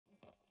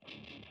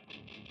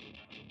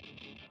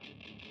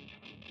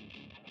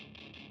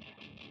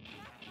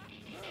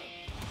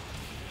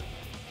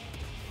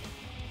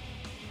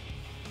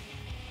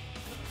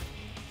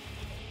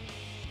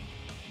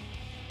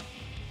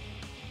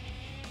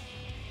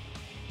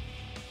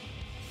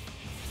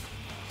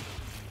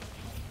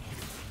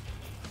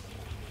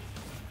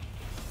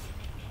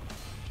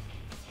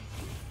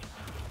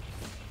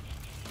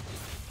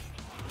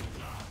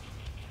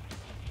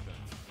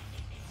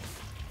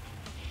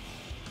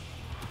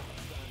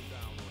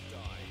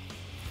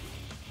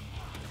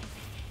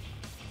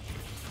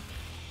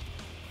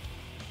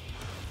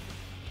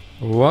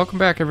Welcome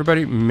back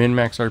everybody,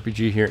 MinMax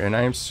RPG here, and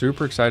I am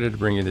super excited to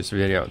bring you this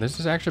video. This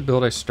is actually a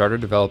build I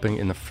started developing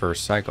in the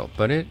first cycle,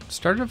 but it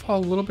started to fall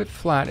a little bit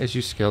flat as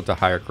you scaled to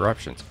higher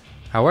corruptions.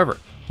 However,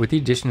 with the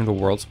addition of the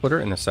World Splitter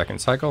in the second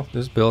cycle,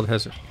 this build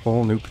has a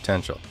whole new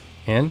potential,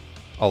 and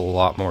a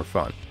lot more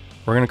fun.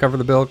 We're going to cover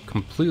the build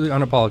completely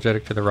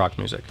unapologetic to the rock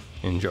music.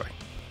 Enjoy.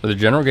 So the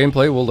general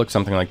gameplay will look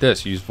something like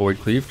this. Use Void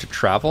Cleave to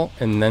travel,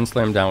 and then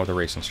slam down with a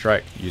Racing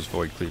Strike. Use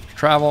Void Cleave to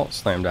travel,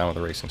 slam down with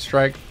a Racing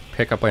Strike,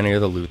 pick up any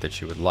of the loot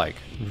that you would like.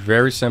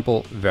 Very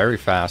simple, very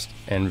fast,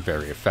 and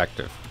very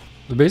effective.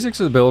 The basics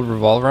of the build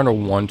revolve around a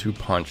 1-2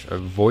 punch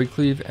of Void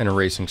Cleave and a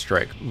Racing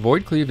Strike.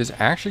 Void Cleave is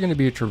actually going to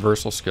be a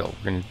traversal skill.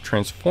 We're going to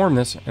transform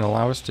this and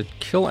allow us to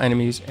kill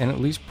enemies and at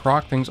least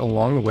proc things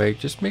along the way,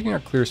 just making our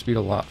clear speed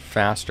a lot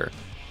faster.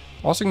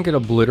 Also can get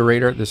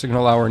Obliterator. This is going to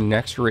allow our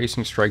next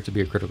Racing Strike to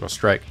be a critical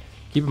strike.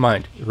 Keep in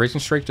mind,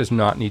 Racing Strike does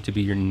not need to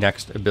be your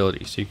next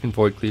ability, so you can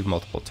Void Cleave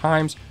multiple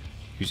times,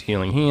 use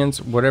Healing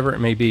Hands, whatever it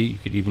may be. You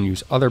could even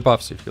use other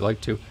buffs if you like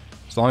to.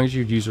 As long as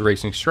you use a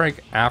Racing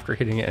Strike after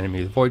hitting an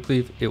enemy with Void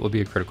Cleave, it will be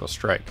a critical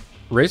strike.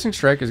 Racing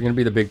Strike is going to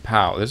be the big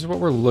POW. This is what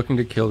we're looking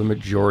to kill the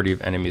majority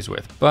of enemies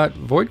with, but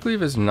Void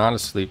Cleave is not a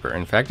sleeper.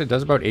 In fact, it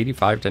does about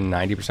 85 to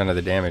 90% of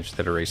the damage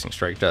that a Racing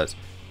Strike does.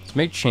 This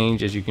may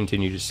change as you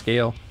continue to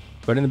scale,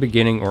 but in the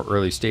beginning or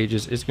early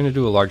stages, it's going to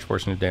do a large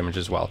portion of damage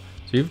as well.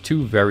 So you have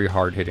two very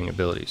hard hitting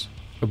abilities.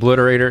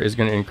 Obliterator is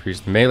going to increase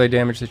the melee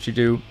damage that you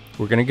do.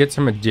 We're going to get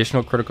some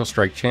additional critical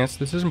strike chance.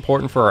 This is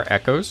important for our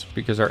echoes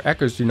because our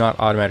echoes do not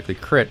automatically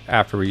crit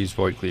after we use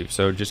Void Cleave,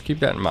 so just keep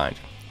that in mind.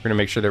 We're going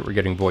to make sure that we're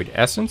getting Void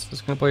Essence. This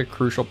is going to play a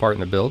crucial part in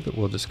the build that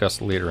we'll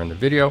discuss later in the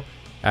video.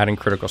 Adding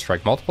critical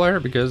strike multiplier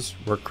because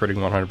we're critting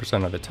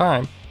 100% of the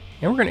time,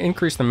 and we're going to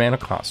increase the mana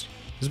cost.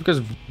 This is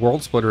because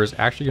World Splitter is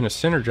actually going to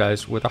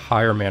synergize with a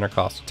higher mana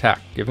cost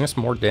attack, giving us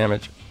more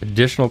damage,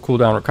 additional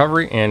cooldown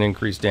recovery, and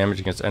increased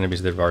damage against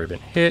enemies that have already been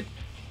hit.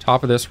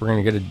 Top of this, we're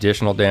going to get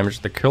additional damage.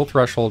 The kill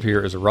threshold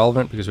here is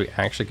irrelevant because we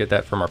actually get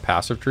that from our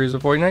passive trees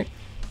of Void Knight.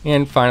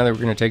 And finally,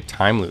 we're going to take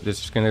Time Loot.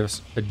 This is going to give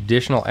us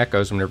additional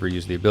echoes whenever you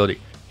use the ability.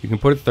 You can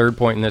put a third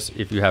point in this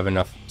if you have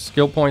enough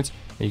skill points,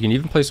 and you can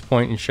even place a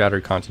point in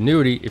Shattered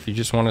Continuity if you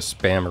just want to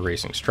spam a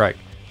Racing Strike.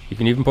 You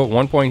can even put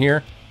 1 point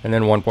here, and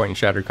then 1 point in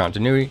Shattered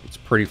Continuity. It's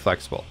pretty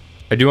flexible.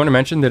 I do want to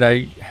mention that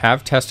I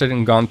have tested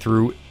and gone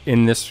through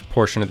in this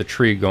portion of the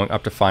tree going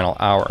up to Final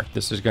Hour.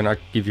 This is going to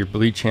give your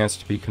bleed chance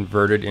to be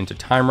converted into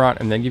Time Rot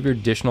and then give you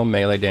additional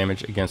melee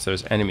damage against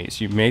those enemies.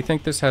 You may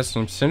think this has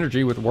some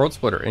synergy with World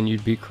Splitter, and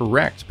you'd be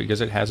correct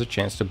because it has a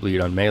chance to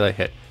bleed on melee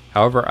hit.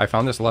 However, I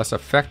found this less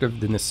effective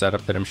than the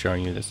setup that I'm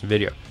showing you in this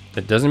video.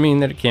 That doesn't mean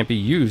that it can't be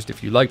used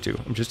if you'd like to.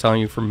 I'm just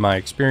telling you from my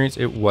experience,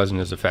 it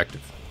wasn't as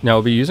effective. Now,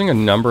 we'll be using a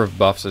number of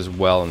buffs as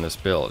well in this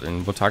build,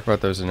 and we'll talk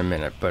about those in a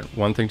minute, but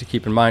one thing to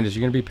keep in mind is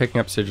you're going to be picking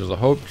up Sigils of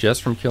Hope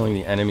just from killing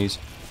the enemies.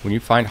 When you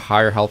find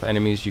higher health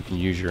enemies, you can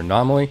use your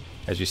Anomaly.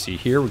 As you see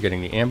here, we're getting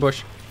the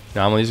Ambush.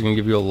 Anomaly is going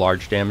to give you a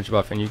large damage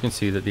buff, and you can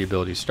see that the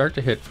abilities start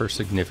to hit for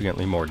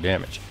significantly more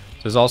damage.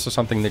 So there's also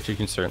something that you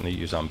can certainly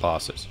use on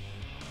bosses.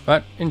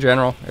 But in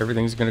general,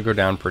 everything's going to go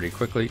down pretty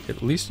quickly,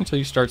 at least until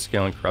you start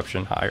scaling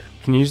corruption higher.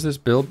 Can you use this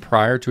build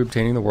prior to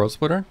obtaining the World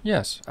Splitter?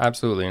 Yes,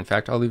 absolutely. In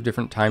fact, I'll leave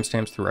different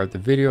timestamps throughout the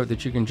video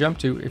that you can jump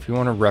to if you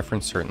want to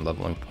reference certain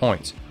leveling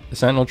points. The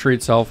Sentinel tree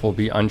itself will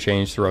be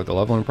unchanged throughout the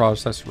leveling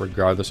process,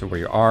 regardless of where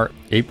you are.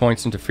 8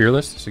 points into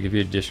Fearless, this will give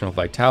you additional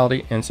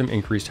vitality and some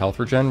increased health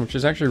regen, which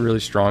is actually really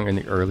strong in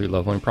the early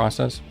leveling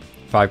process.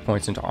 5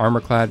 points into Armor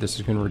Clad. This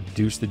is going to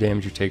reduce the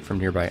damage you take from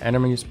nearby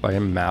enemies by a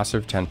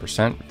massive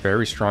 10%.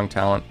 Very strong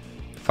talent.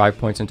 5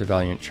 points into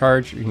Valiant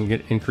Charge. You can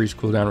get increased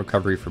cooldown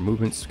recovery for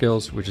movement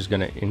skills, which is going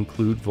to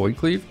include Void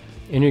Cleave,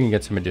 and you can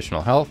get some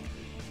additional health.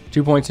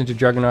 2 points into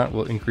Juggernaut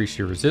will increase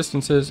your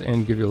resistances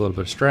and give you a little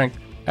bit of strength,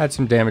 add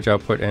some damage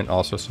output, and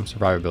also some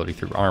survivability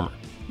through armor.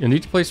 You'll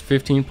need to place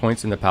 15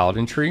 points in the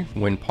Paladin tree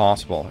when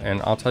possible,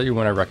 and I'll tell you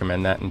when I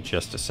recommend that in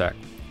just a sec.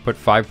 Put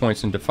 5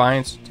 points in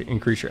Defiance to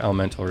increase your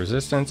elemental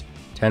resistance,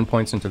 10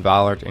 points into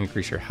Valor to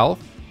increase your health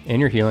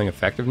and your healing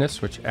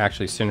effectiveness, which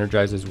actually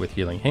synergizes with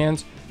Healing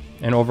Hands.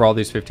 And overall,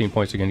 these 15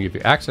 points are going to give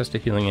you access to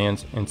Healing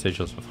Hands and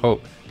Sigils of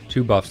Hope,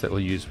 two buffs that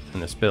we'll use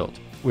within this build.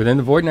 Within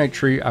the Void Knight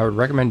tree, I would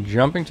recommend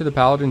jumping to the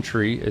Paladin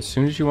tree as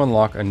soon as you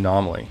unlock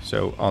Anomaly.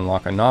 So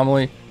unlock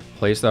Anomaly,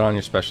 place that on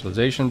your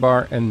specialization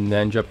bar, and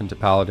then jump into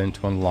Paladin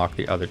to unlock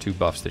the other two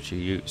buffs that you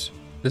use.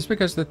 This is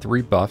because the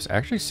three buffs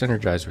actually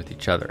synergize with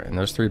each other, and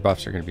those three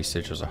buffs are going to be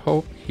Sigils of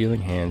Hope,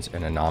 Healing Hands,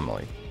 and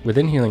Anomaly.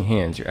 Within Healing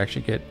Hands, you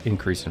actually get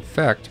increased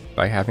effect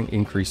by having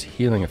increased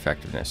healing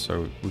effectiveness,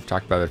 so we've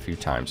talked about it a few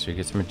times, so you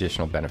get some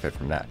additional benefit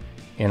from that.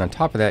 And on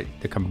top of that,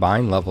 the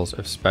combined levels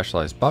of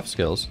specialized buff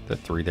skills, the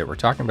three that we're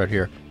talking about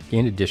here,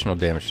 gain additional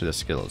damage to the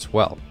skill as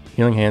well.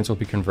 Healing Hands will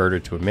be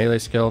converted to a melee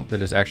skill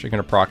that is actually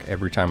going to proc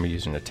every time we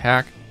use an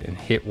attack and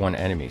hit one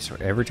enemy. So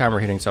every time we're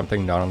hitting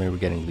something, not only are we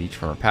getting leech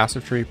from our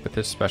passive tree, but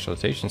this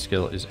specialization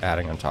skill is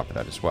adding on top of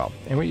that as well.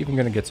 And we're even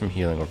going to get some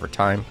healing over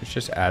time, which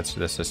just adds to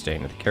the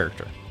sustain of the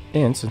character.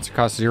 And since it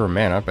costs 0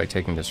 mana by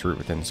taking this route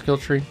within the skill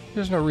tree,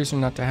 there's no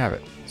reason not to have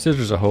it.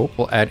 Sigils of Hope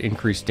will add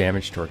increased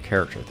damage to our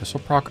character. This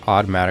will proc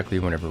automatically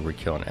whenever we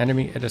kill an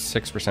enemy at a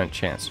 6%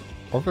 chance.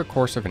 Over the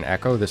course of an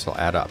echo, this will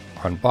add up.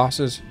 On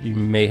bosses, you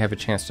may have a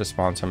chance to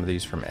spawn some of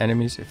these from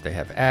enemies if they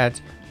have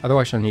adds,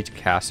 otherwise you'll need to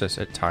cast this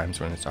at times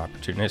when it's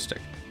opportunistic.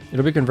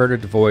 It'll be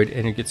converted to Void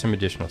and you get some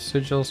additional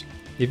sigils.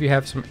 If you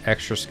have some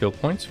extra skill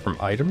points from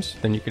items,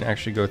 then you can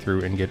actually go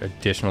through and get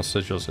additional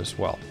sigils as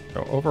well.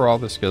 So overall,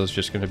 the skill is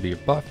just going to be a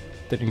buff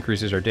that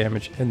increases our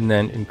damage and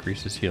then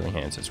increases healing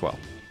hands as well.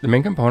 The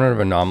main component of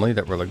Anomaly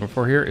that we're looking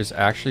for here is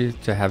actually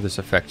to have this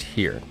effect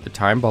here. The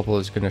time bubble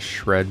is going to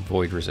shred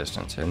void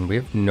resistance, and we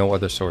have no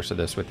other source of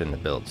this within the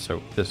build,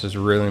 so this is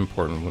really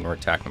important when we're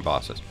attacking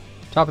bosses.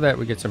 On top of that,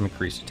 we get some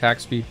increased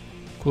attack speed,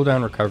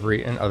 cooldown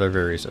recovery, and other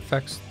various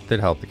effects that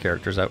help the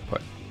character's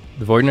output.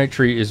 The Void Knight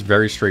tree is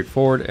very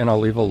straightforward, and I'll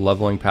leave a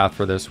leveling path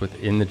for this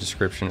within the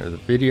description of the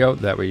video.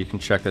 That way you can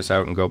check this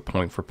out and go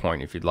point for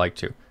point if you'd like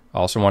to. I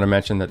also want to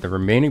mention that the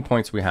remaining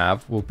points we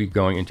have will be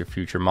going into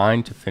Future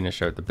Mind to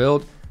finish out the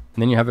build,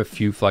 and then you have a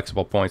few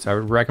flexible points. I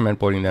would recommend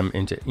putting them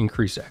into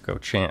Increased Echo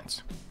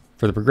Chance.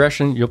 For the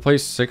progression, you'll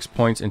place 6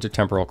 points into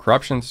Temporal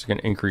Corruption. This is going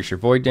to increase your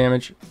void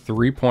damage,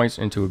 3 points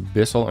into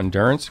Abyssal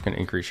Endurance, going to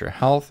increase your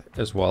health,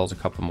 as well as a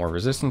couple more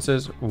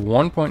resistances,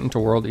 1 point into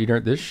World Eater.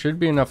 This should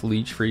be enough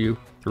leech for you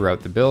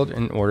throughout the build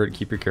in order to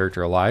keep your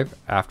character alive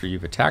after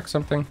you've attacked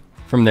something.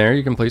 From there,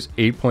 you can place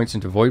 8 points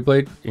into Void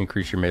Blade,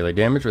 increase your melee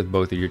damage with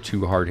both of your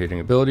 2 hard-hitting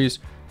abilities,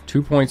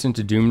 2 points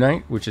into Doom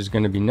Knight, which is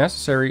going to be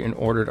necessary in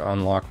order to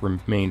unlock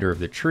remainder of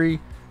the tree,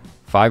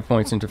 5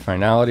 points into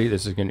Finality.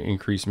 This is going to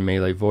increase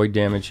melee void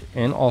damage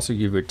and also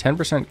give you a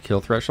 10% kill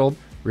threshold.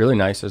 Really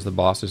nice as the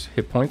boss's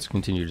hit points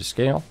continue to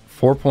scale.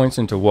 4 points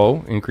into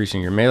Woe,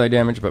 increasing your melee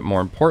damage, but more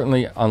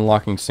importantly,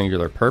 unlocking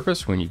Singular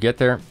Purpose when you get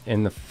there.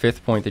 And the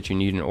 5th point that you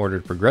need in order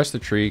to progress the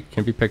tree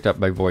can be picked up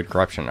by Void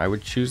Corruption. I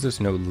would choose this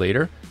node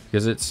later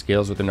because it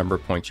scales with the number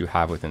of points you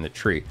have within the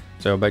tree.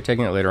 So by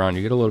taking it later on,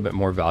 you get a little bit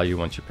more value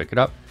once you pick it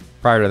up.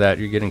 Prior to that,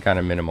 you're getting kind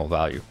of minimal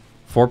value.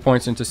 4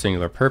 points into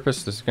Singular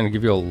Purpose. This is going to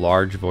give you a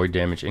large void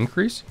damage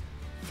increase.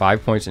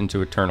 5 points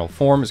into Eternal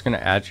Form is going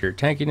to add to your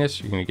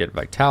tankiness. You're going to get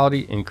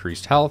Vitality,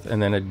 increased health,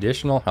 and then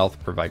additional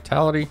health per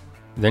Vitality.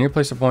 Then you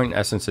place a point in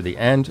Essence at the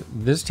end.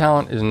 This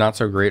talent is not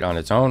so great on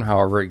its own,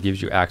 however, it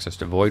gives you access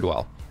to Void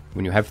Well.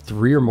 When you have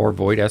 3 or more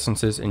Void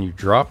Essences and you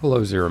drop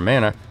below 0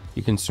 mana,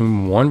 you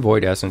consume 1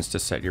 Void Essence to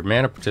set your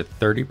mana to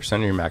 30%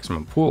 of your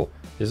maximum pool.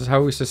 This is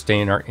how we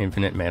sustain our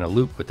infinite mana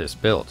loop with this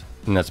build.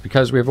 And that's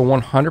because we have a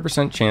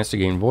 100% chance to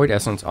gain Void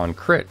Essence on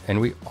crit,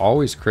 and we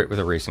always crit with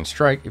Erasing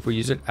Strike if we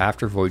use it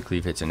after Void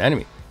Cleave hits an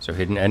enemy. So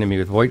hit an enemy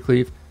with Void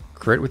Cleave,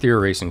 crit with your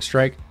Erasing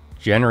Strike,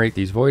 generate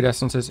these Void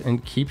Essences,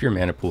 and keep your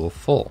mana pool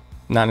full.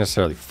 Not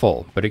necessarily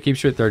full, but it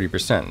keeps you at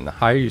 30%, and the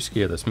higher you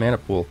scale this mana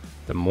pool,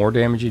 the more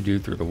damage you do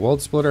through the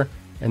World Splitter,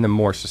 and the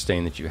more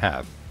sustain that you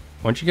have.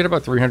 Once you get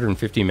about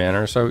 350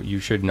 mana or so, you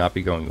should not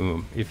be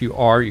going If you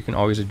are, you can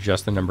always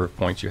adjust the number of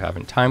points you have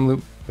in Time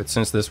Loop, but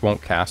since this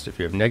won't cast if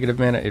you have negative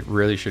mana, it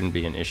really shouldn't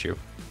be an issue.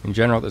 In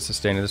general, the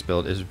sustain of this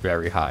build is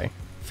very high.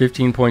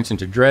 15 points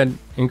into Dread,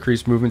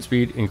 increased movement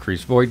speed,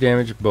 increased void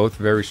damage, both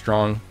very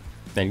strong.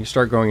 Then you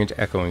start going into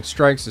Echoing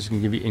Strikes. This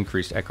can give you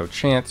increased Echo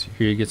Chance.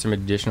 Here you get some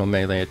additional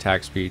melee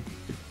attack speed,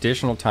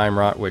 additional Time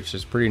Rot, which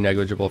is pretty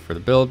negligible for the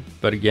build,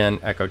 but again,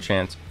 Echo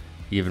Chance.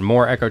 Even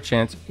more Echo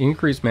Chance,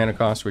 increased mana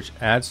cost, which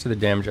adds to the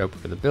damage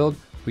output of the build.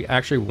 We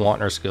actually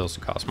want our skills to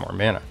cost more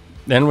mana.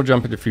 Then we'll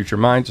jump into Future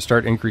Mind to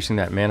start increasing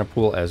that mana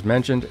pool as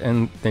mentioned,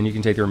 and then you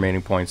can take the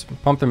remaining points,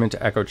 pump them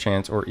into Echo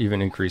Chance, or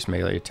even increase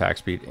melee attack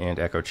speed and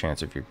Echo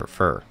Chance if you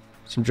prefer.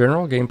 Some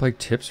general gameplay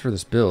tips for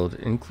this build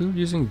include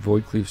using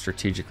Void Cleave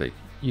strategically.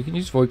 You can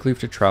use Void Cleave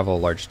to travel a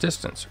large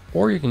distance,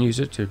 or you can use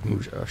it to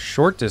move a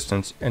short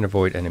distance and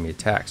avoid enemy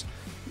attacks.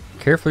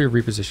 Carefully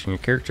repositioning your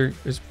character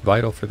is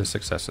vital for the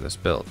success of this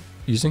build.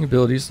 Using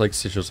abilities like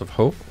Sigils of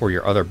Hope or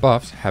your other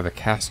buffs have a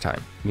cast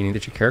time, meaning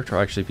that your character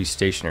will actually be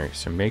stationary,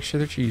 so make sure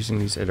that you're using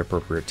these at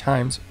appropriate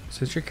times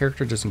so that your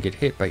character doesn't get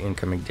hit by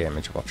incoming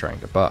damage while trying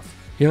to buff.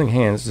 Healing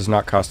Hands does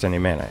not cost any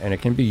mana, and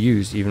it can be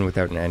used even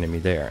without an enemy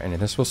there, and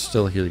this will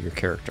still heal your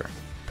character.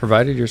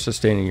 Provided you're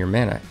sustaining your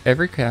mana,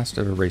 every cast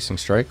of Erasing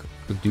Strike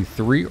will do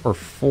 3 or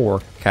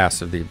 4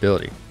 casts of the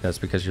ability. That's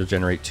because you'll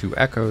generate 2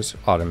 echoes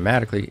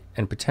automatically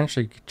and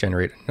potentially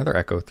generate another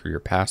echo through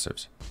your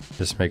passives.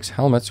 This makes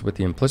helmets with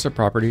the implicit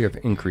property of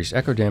increased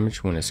echo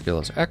damage when a skill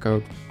is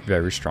echoed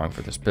very strong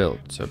for this build,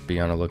 so be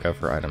on the lookout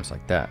for items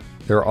like that.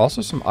 There are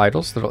also some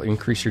idols that will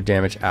increase your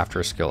damage after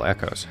a skill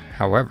echoes.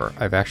 However,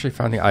 I've actually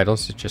found the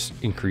idols that just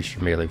increase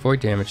your melee void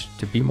damage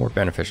to be more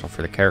beneficial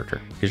for the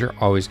character, because you're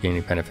always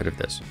gaining benefit of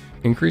this.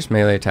 Increased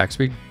melee attack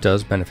speed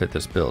does benefit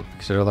this build,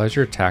 because it allows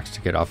your attacks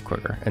to get off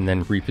quicker, and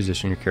then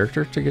reposition your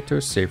character to get to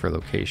a safer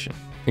location.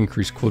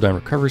 Increased cooldown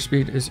recovery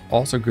speed is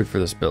also good for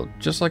this build,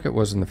 just like it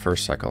was in the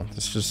first cycle.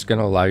 This is just going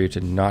to allow you to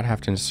not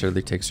have to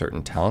necessarily take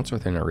certain talents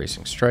within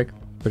Erasing Strike,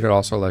 but it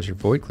also allows your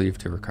Void Cleave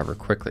to recover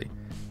quickly.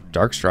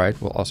 Dark Stride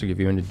will also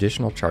give you an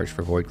additional charge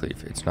for Void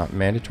Cleave. It's not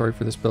mandatory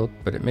for this build,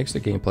 but it makes the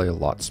gameplay a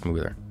lot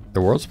smoother. The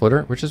World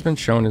Splitter, which has been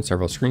shown in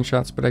several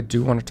screenshots, but I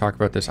do want to talk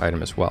about this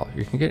item as well.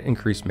 You can get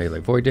increased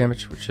melee void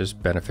damage, which is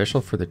beneficial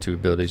for the 2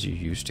 abilities you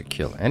use to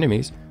kill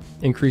enemies.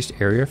 Increased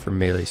area for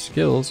melee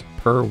skills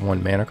per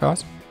 1 mana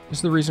cost. This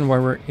is the reason why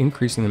we're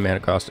increasing the mana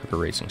cost of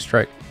Erasing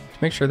Strike, to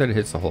make sure that it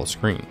hits the whole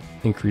screen.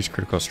 Increased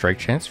critical strike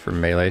chance for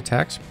melee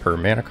attacks per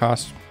mana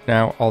cost.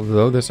 Now,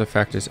 although this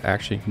effect is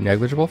actually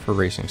negligible for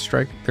Erasing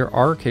Strike, there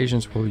are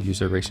occasions where we'll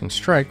use Erasing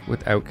Strike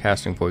without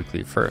casting Void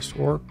Cleave first,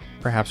 or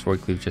perhaps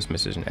Void Cleave just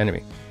misses an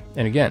enemy.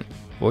 And again,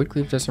 Void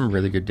Cleave does some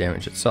really good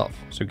damage itself,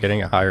 so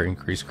getting a higher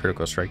increased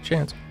critical strike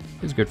chance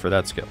is good for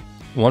that skill.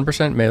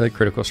 1% melee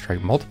critical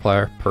strike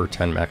multiplier per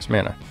 10 max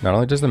mana. Not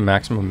only does the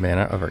maximum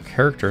mana of our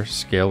character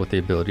scale with the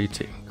ability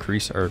to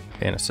increase our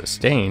mana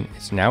sustain,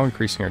 it's now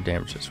increasing our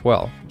damage as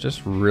well.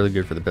 Just really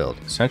good for the build.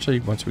 Essentially,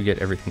 once we get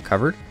everything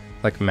covered,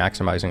 like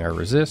maximizing our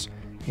resist,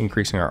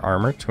 increasing our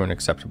armor to an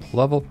acceptable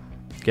level,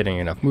 getting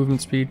enough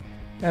movement speed,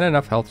 and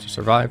enough health to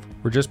survive,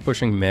 we're just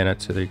pushing mana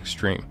to the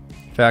extreme.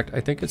 In fact,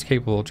 I think it's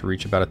capable to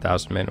reach about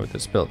 1000 mana with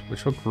this build,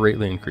 which will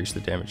greatly increase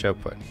the damage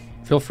output.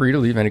 Feel free to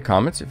leave any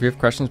comments. If you have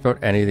questions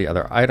about any of the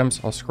other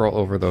items, I'll scroll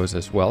over those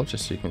as well,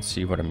 just so you can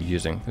see what I'm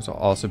using. This will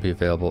also be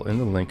available in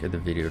the link in the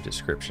video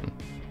description.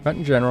 But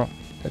in general,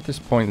 at this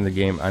point in the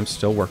game, I'm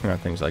still working on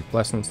things like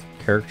blessings.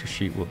 The character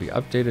sheet will be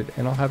updated,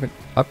 and I'll have an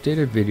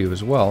updated video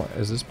as well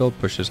as this build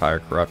pushes higher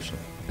corruption.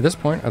 At this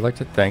point, I'd like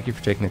to thank you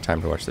for taking the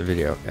time to watch the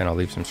video, and I'll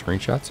leave some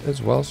screenshots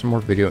as well as some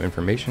more video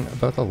information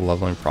about the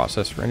leveling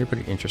process for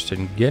anybody interested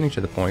in getting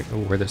to the point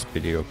of where this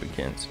video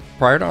begins.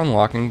 Prior to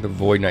unlocking the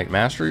Void Knight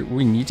Mastery,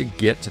 we need to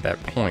get to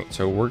that point,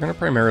 so we're going to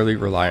primarily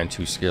rely on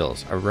 2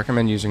 skills. I would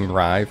recommend using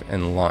Rive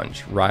and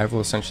Lunge. Rive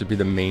will essentially be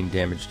the main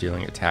damage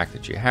dealing attack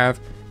that you have,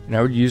 and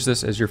I would use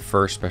this as your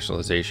first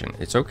specialization.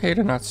 It's okay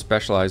to not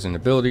specialize in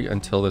ability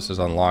until this is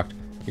unlocked.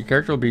 Your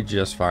character will be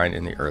just fine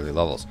in the early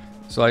levels.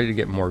 This allows you to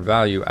get more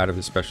value out of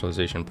the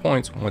specialization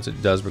points once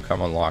it does become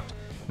unlocked,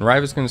 and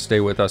Rive is going to stay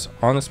with us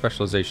on the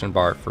specialization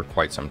bar for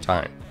quite some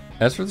time.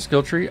 As for the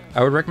skill tree,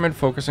 I would recommend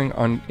focusing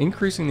on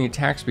increasing the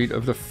attack speed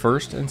of the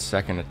first and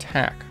second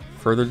attack.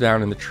 Further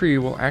down in the tree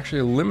will actually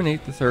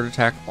eliminate the third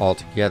attack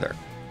altogether.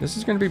 This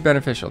is going to be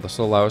beneficial. This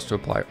will allow us to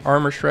apply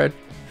Armor Shred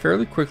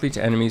fairly quickly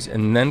to enemies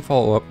and then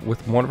follow up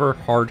with one of our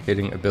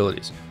hard-hitting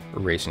abilities,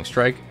 Erasing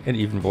Strike, and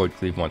even Void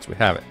Cleave once we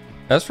have it.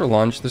 As for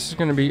Lunge, this is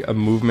going to be a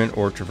movement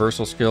or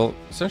traversal skill.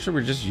 Essentially,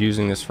 we're just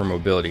using this for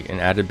mobility. An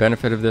added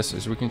benefit of this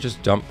is we can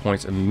just dump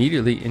points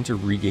immediately into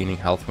regaining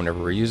health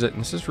whenever we use it,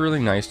 and this is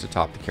really nice to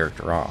top the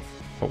character off.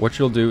 But what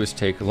you'll do is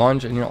take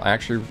Lunge and you'll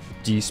actually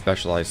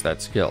de-specialize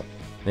that skill.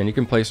 Then you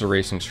can place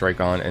Erasing Strike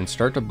on and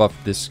start to buff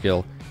this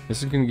skill.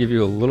 This is going to give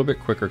you a little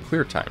bit quicker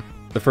clear time.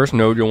 The first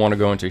node you'll want to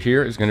go into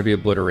here is going to be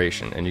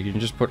Obliteration, and you can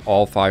just put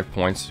all 5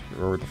 points,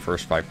 or the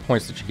first 5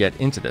 points that you get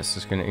into this.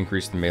 It's going to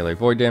increase the melee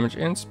void damage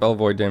and spell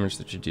void damage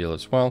that you deal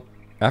as well.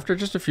 After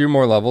just a few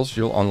more levels,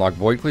 you'll unlock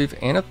Void Cleave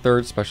and a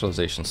 3rd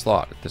specialization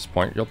slot. At this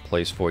point, you'll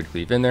place Void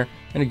Cleave in there,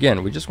 and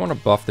again, we just want to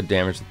buff the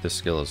damage that this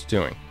skill is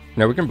doing.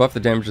 Now, we can buff the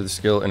damage of the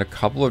skill in a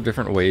couple of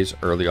different ways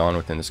early on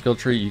within the skill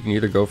tree. You can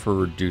either go for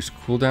reduced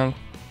cooldown,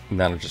 and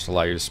that'll just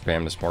allow you to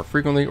spam this more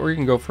frequently, or you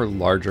can go for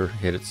larger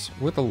hits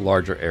with a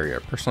larger area.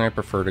 Personally, I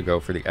prefer to go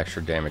for the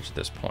extra damage at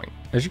this point.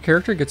 As your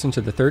character gets into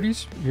the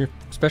 30s, your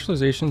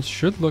specializations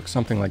should look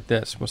something like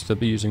this. We'll still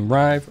be using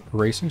Rive,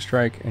 Erasing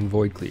Strike, and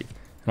Void Cleave.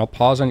 And I'll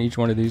pause on each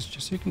one of these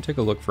just so you can take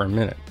a look for a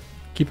minute.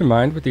 Keep in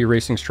mind, with the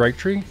Erasing Strike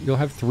tree, you'll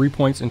have 3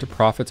 points into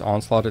Prophet's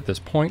Onslaught at this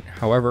point.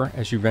 However,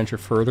 as you venture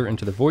further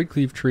into the Void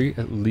Cleave tree,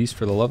 at least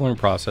for the leveling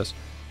process,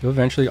 you'll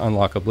eventually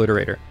unlock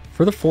Obliterator.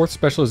 For the 4th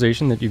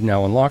specialization that you've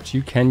now unlocked,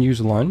 you can use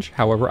Lunge.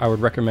 However, I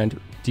would recommend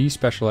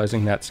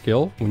de-specializing that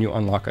skill when you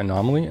unlock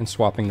Anomaly and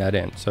swapping that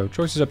in. So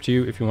choice is up to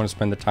you if you want to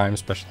spend the time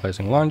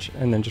specializing Lunge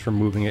and then just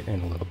removing it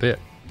in a little bit.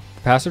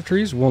 The passive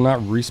trees will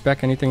not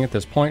respec anything at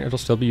this point. It'll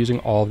still be using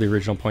all of the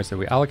original points that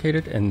we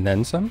allocated and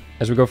then some.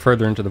 As we go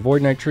further into the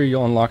Void Knight tree,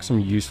 you'll unlock some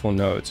useful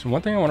nodes. And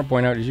one thing I want to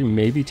point out is you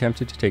may be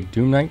tempted to take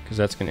Doom Knight because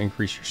that's going to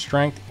increase your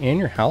strength and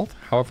your health.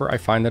 However, I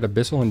find that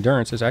Abyssal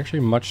Endurance is actually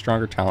a much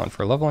stronger talent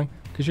for leveling,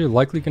 because you're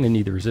likely going to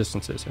need the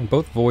resistances, and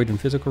both Void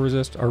and Physical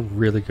Resist are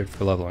really good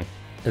for leveling.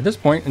 At this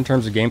point, in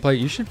terms of gameplay,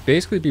 you should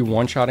basically be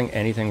one-shotting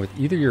anything with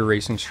either your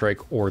Erasing Strike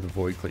or the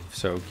Void Cleave,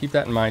 so keep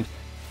that in mind.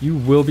 You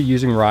will be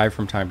using Rive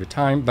from time to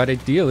time, but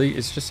ideally,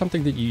 it's just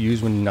something that you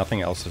use when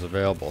nothing else is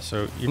available,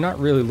 so you're not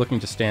really looking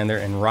to stand there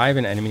and Rive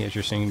an enemy as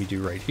you're seeing me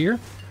do right here.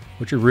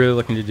 What you're really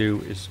looking to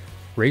do is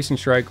Erasing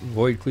Strike,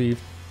 Void Cleave,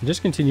 and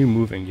just continue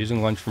moving,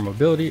 using Lunge for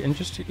mobility and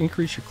just to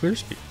increase your clear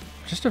speed.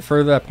 Just to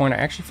further that point, I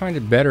actually find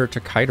it better to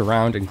kite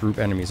around and group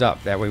enemies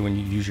up. That way when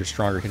you use your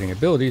stronger hitting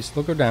abilities,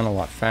 they'll go down a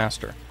lot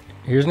faster.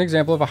 Here's an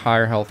example of a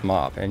higher health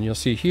mob, and you'll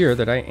see here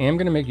that I am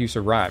going to make use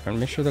of Rive and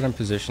make sure that I'm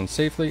positioned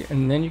safely,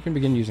 and then you can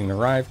begin using the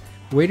Rive,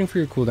 waiting for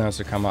your cooldowns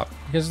to come up,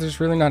 because there's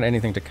really not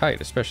anything to kite,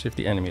 especially if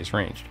the enemy is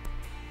ranged.